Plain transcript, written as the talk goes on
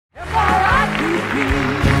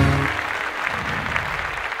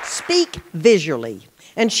speak visually.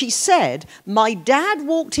 And she said, my dad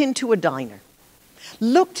walked into a diner,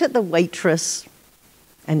 looked at the waitress,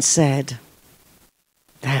 and said,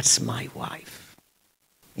 that's my wife,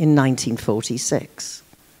 in 1946.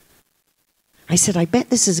 I said, I bet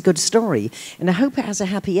this is a good story, and I hope it has a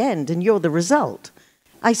happy end, and you're the result.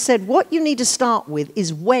 I said, what you need to start with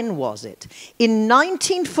is when was it? In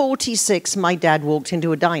 1946, my dad walked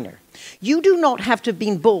into a diner. You do not have to have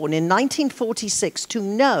been born in 1946 to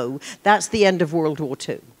know that's the end of World War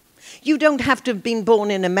II. You don't have to have been born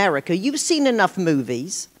in America. You've seen enough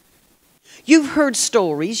movies. You've heard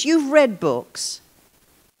stories. You've read books.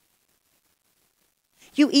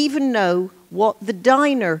 You even know what the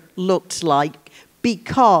diner looked like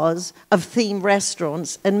because of themed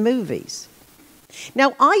restaurants and movies.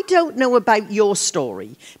 Now, I don't know about your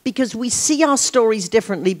story because we see our stories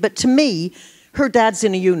differently, but to me, her dad's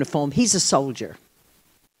in a uniform. He's a soldier.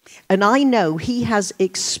 And I know he has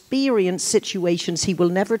experienced situations he will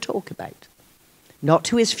never talk about. Not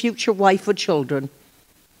to his future wife or children,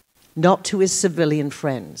 not to his civilian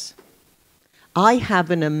friends. I have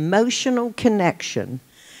an emotional connection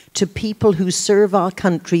to people who serve our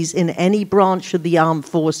countries in any branch of the armed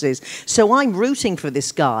forces. So I'm rooting for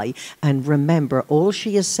this guy. And remember, all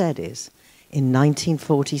she has said is, in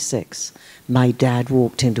 1946, my dad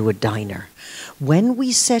walked into a diner. When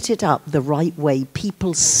we set it up the right way,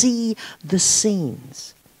 people see the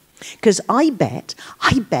scenes. Because I bet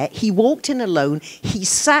he walked in alone, he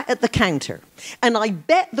sat at the counter, and I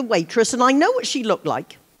bet the waitress, and I know what she looked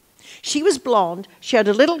like. She was blonde, she had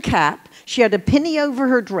a little cap, she had a pinny over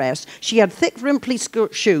her dress, she had thick, rimply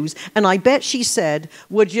shoes, and I bet she said,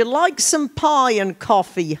 would you like some pie and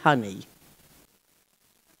coffee, honey?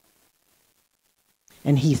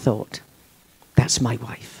 And he thought, that's my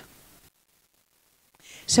wife.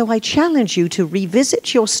 So I challenge you to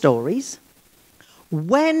revisit your stories.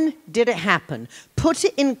 When did it happen? Put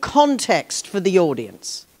it in context for the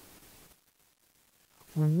audience.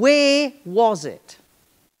 Where was it?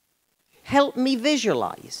 Help me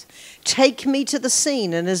visualize. Take me to the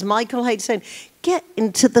scene. And as Michael Hayes said, get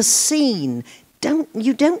into the scene.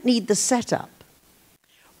 You don't need the setup.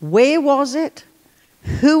 Where was it?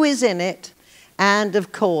 Who is in it? And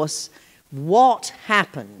of course, what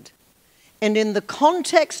happened? And in the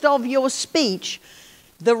context of your speech,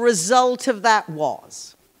 the result of that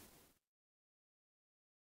was.